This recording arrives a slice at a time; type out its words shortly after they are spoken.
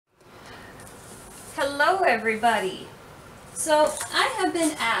Hello everybody! So I have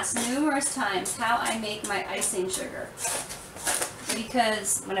been asked numerous times how I make my icing sugar,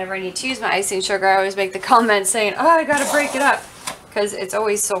 because whenever I need to use my icing sugar I always make the comment saying, oh, I gotta break it up, because it's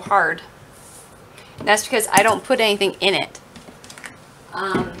always so hard. And that's because I don't put anything in it.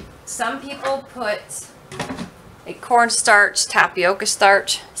 Some people put like cornstarch, tapioca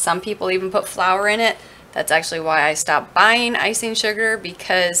starch, some people even put flour in it. That's actually why I stopped buying icing sugar,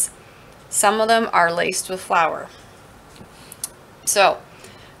 because some of them are laced with flour. So,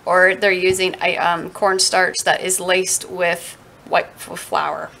 or they're using cornstarch that is laced with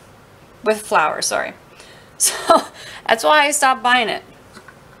flour. Sorry. So that's why I stopped buying it.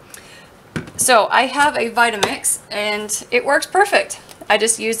 So I have a Vitamix and it works perfect. I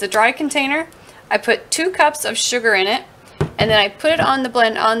just use the dry container. I put 2 cups of sugar in it, and then I put it on the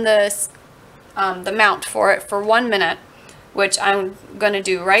blend on the mount for it for 1 minute, which I'm going to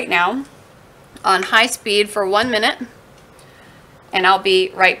do right now on high speed for 1 minute, and I'll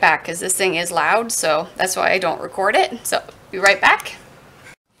be right back because this thing is loud, so that's why I don't record it. So be right back.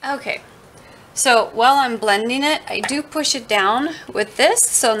 Okay, so while I'm blending it, I do push it down with this,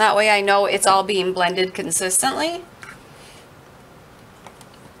 so that way I know it's all being blended consistently.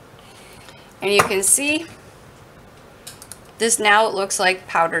 And you can see this now, it looks like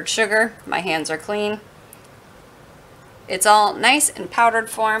powdered sugar. My hands are clean. It's all nice in powdered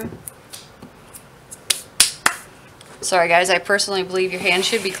form. Sorry guys, I personally believe your hands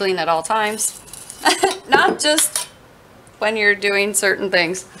should be clean at all times. Not just when you're doing certain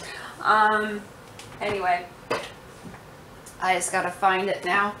things. Anyway, I just gotta find it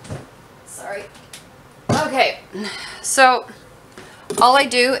now. Sorry. Okay, so all I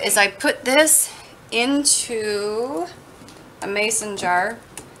do is I put this into a mason jar.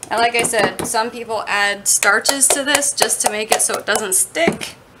 And like I said, some people add starches to this just to make it so it doesn't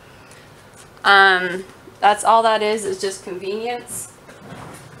stick. That's all that is just convenience.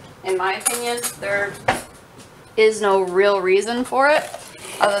 In my opinion, there is no real reason for it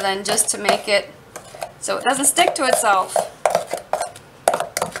other than just to make it so it doesn't stick to itself.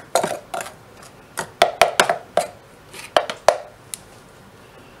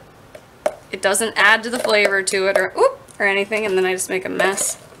 It doesn't add to the flavor to it or anything, and then I just make a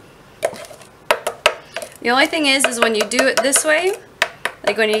mess. The only thing is when you do it this way,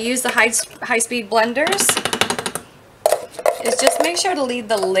 like when you use the high-speed blenders, is just make sure to leave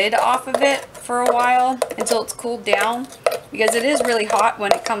the lid off of it for a while until it's cooled down, because it is really hot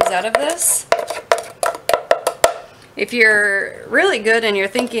when it comes out of this. If you're really good and you're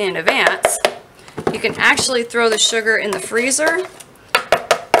thinking in advance, you can actually throw the sugar in the freezer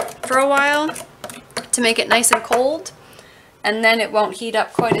for a while to make it nice and cold, and then it won't heat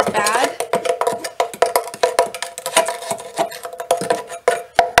up quite as bad.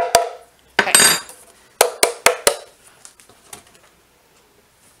 Okay.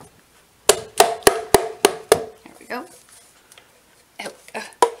 There we go.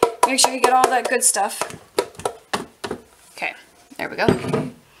 Make sure you get all that good stuff. Okay, there we go.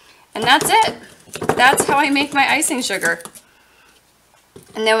 And that's it. That's how I make my icing sugar.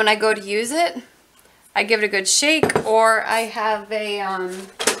 And then when I go to use it, I give it a good shake, or I have a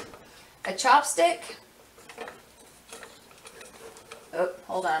chopstick. Oh,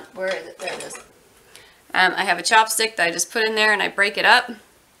 hold on. Where is it? There it is. I have a chopstick that I just put in there and I break it up.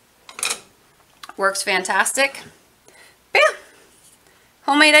 Works fantastic. Bam!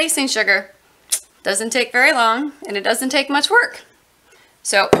 Homemade icing sugar. Doesn't take very long, and it doesn't take much work.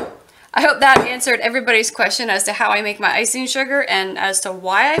 So I hope that answered everybody's question as to how I make my icing sugar and as to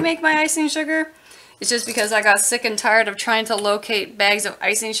why I make my icing sugar. It's just because I got sick and tired of trying to locate bags of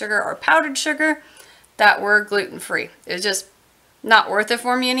icing sugar or powdered sugar that were gluten-free. It was just not worth it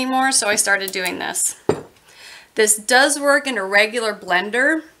for me anymore, so I started doing this. This does work in a regular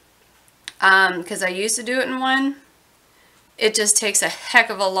blender, because I used to do it in one. It just takes a heck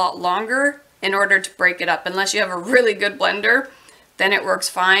of a lot longer in order to break it up. Unless you have a really good blender, then it works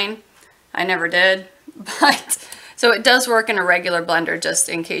fine. I never did, but so it does work in a regular blender, just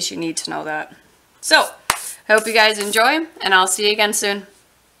in case you need to know that. So, I hope you guys enjoy, and I'll see you again soon.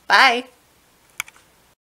 Bye!